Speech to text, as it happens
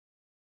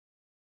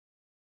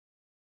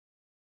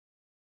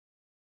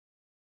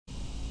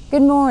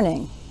Good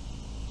morning.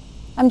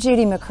 I'm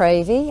Judy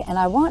McCravy, and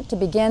I want to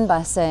begin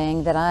by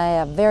saying that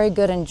a very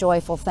good and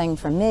joyful thing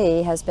for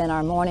me has been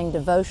our morning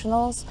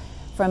devotionals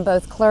from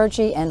both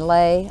clergy and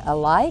lay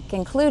alike,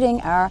 including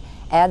our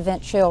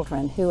Advent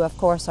children, who of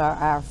course are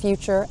our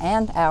future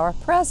and our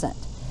present.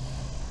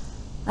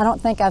 I don't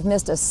think I've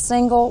missed a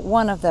single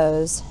one of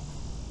those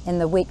in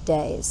the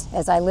weekdays,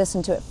 as I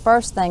listen to it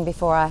first thing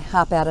before I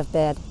hop out of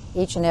bed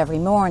each and every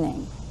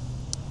morning.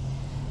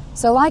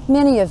 So like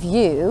many of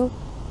you,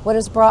 what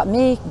has brought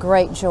me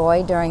great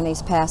joy during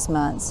these past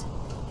months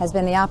has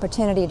been the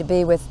opportunity to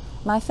be with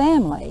my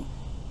family.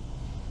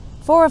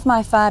 4 of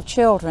my 5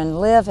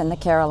 children live in the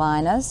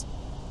Carolinas,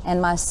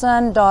 and my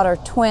son-daughter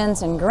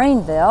twins in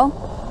Greenville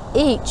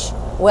each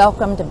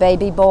welcomed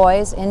baby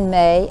boys in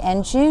May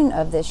and June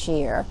of this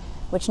year,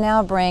 which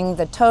now bring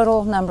the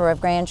total number of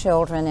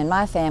grandchildren in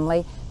my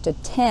family to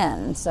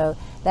 10. So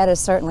that is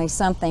certainly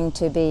something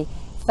to be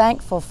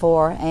thankful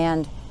for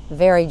and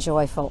very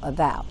joyful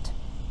about.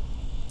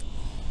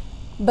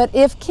 But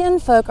if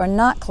kinfolk are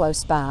not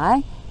close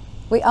by,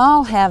 we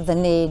all have the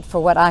need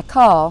for what I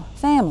call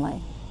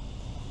family.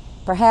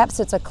 Perhaps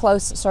it's a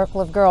close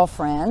circle of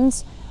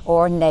girlfriends,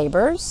 or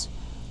neighbors,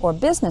 or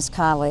business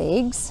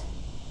colleagues,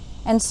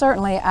 and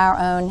certainly our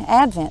own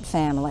Advent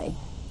family.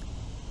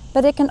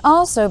 But it can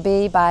also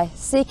be by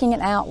seeking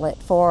an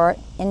outlet for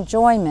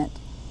enjoyment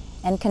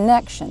and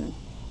connection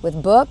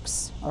with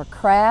books or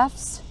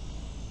crafts,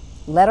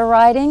 letter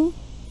writing,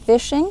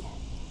 fishing,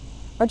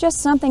 or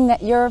just something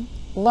that you're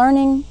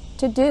learning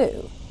to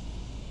do.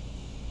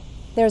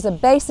 There's a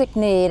basic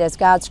need as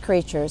God's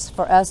creatures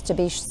for us to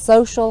be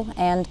social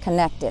and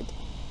connected,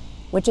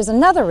 which is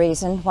another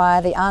reason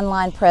why the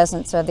online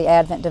presence of the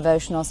Advent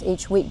devotionals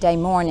each weekday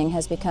morning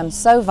has become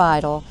so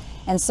vital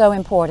and so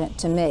important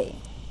to me.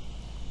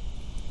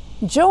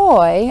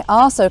 Joy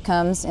also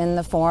comes in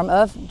the form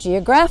of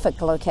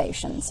geographic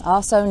locations,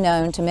 also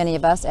known to many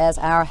of us as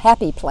our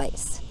happy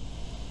place.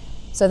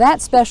 So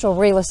that special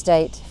real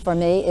estate for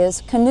me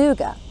is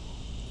Canoga,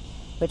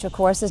 which of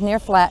course is in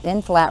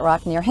Flat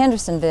Rock near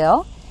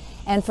Hendersonville.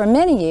 And for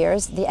many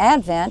years, the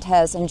Advent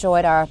has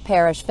enjoyed our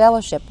parish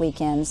fellowship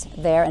weekends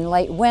there in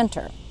late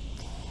winter.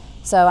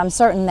 So I'm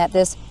certain that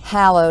this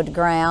hallowed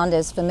ground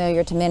is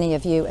familiar to many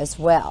of you as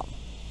well.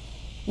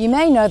 You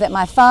may know that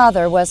my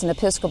father was an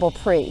Episcopal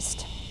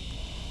priest.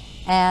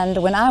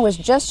 And when I was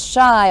just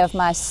shy of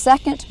my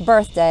 2nd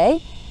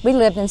birthday, we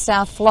lived in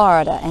South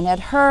Florida and had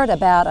heard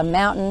about a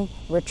mountain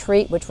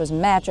retreat which was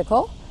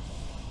magical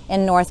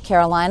in North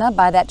Carolina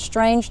by that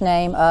strange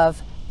name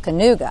of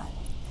Canoga.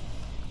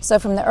 So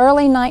from the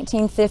early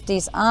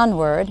 1950s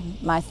onward,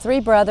 my 3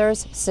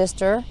 brothers,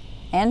 sister,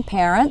 and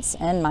parents,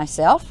 and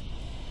myself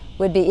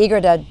would be eager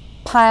to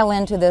pile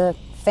into the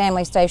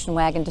family station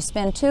wagon to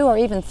spend 2 or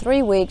even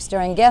 3 weeks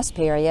during guest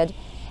period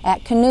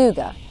at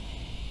Canoga.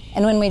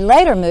 And when we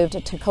later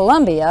moved to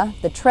Columbia,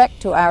 the trek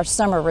to our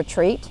summer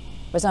retreat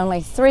was only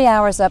 3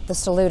 hours up the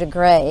Saluda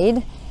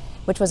grade,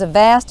 which was a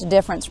vast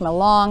difference from a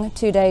long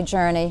 2-day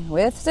journey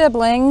with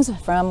siblings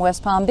from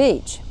West Palm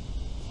Beach.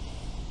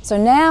 So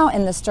now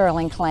in the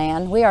Sterling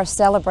clan, we are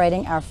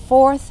celebrating our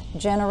 4th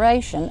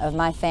generation of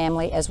my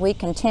family as we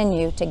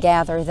continue to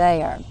gather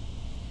there.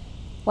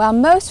 While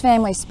most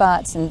family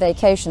spots and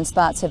vacation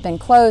spots have been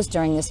closed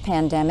during this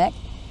pandemic,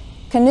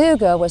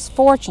 Canoga was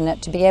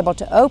fortunate to be able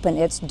to open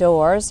its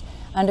doors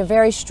under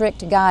very strict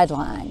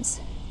guidelines.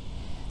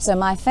 So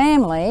my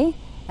family,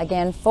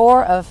 again,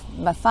 4 of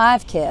my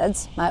 5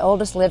 kids, my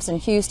oldest lives in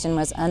Houston,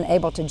 was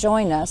unable to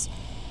join us,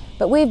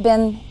 but we've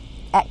been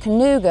at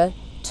Canoga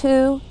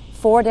 2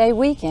 4-day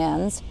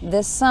weekends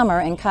this summer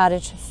in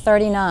Cottage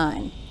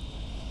 39.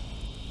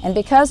 And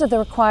because of the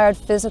required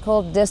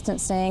physical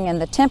distancing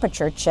and the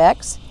temperature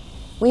checks,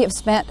 we have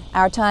spent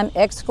our time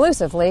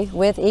exclusively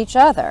with each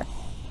other.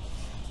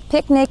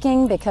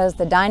 Picnicking because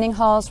the dining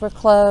halls were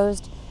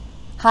closed,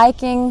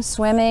 hiking,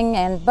 swimming,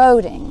 and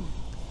boating.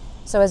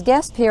 So as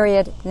guest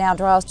period now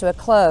draws to a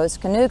close,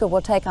 Canoga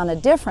will take on a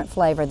different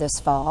flavor this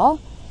fall,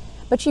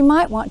 but you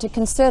might want to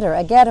consider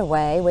a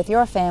getaway with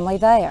your family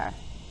there.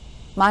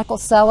 Michael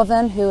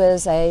Sullivan, who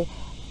is a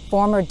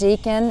former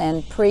deacon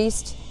and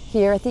priest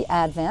here at the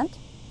Advent,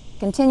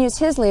 continues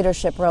his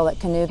leadership role at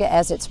Canoga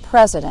as its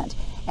president,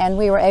 and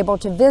we were able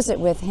to visit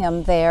with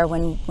him there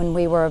when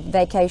we were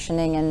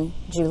vacationing in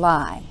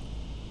July.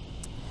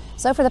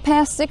 So for the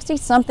past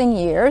 60-something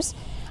years,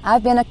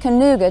 I've been a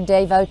Canoga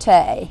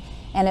devotee,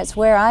 and it's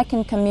where I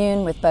can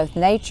commune with both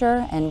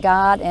nature and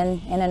God in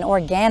an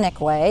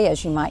organic way,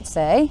 as you might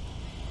say,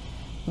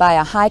 by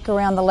a hike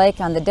around the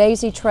lake on the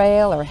Daisy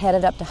Trail, or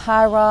headed up to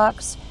High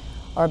Rocks,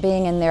 or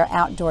being in their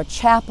outdoor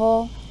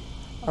chapel,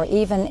 or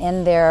even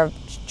in their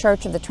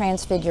Church of the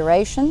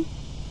Transfiguration.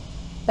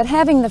 But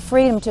having the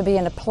freedom to be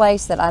in a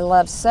place that I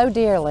love so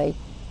dearly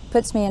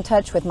puts me in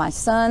touch with my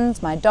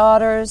sons, my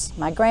daughters,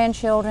 my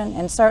grandchildren,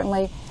 and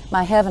certainly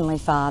my Heavenly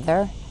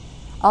Father,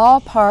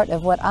 all part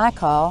of what I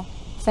call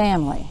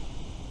family.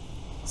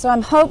 So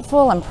I'm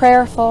hopeful and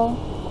prayerful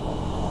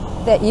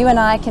that you and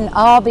I can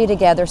all be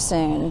together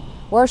soon,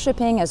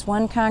 worshiping as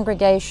one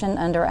congregation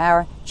under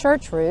our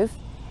church roof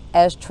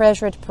as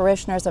treasured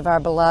parishioners of our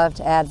beloved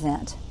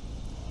Advent.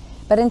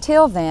 But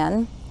until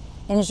then,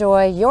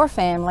 enjoy your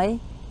family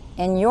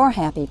in your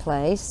happy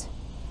place,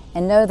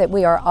 and know that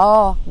we are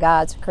all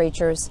God's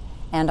creatures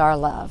and are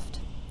loved.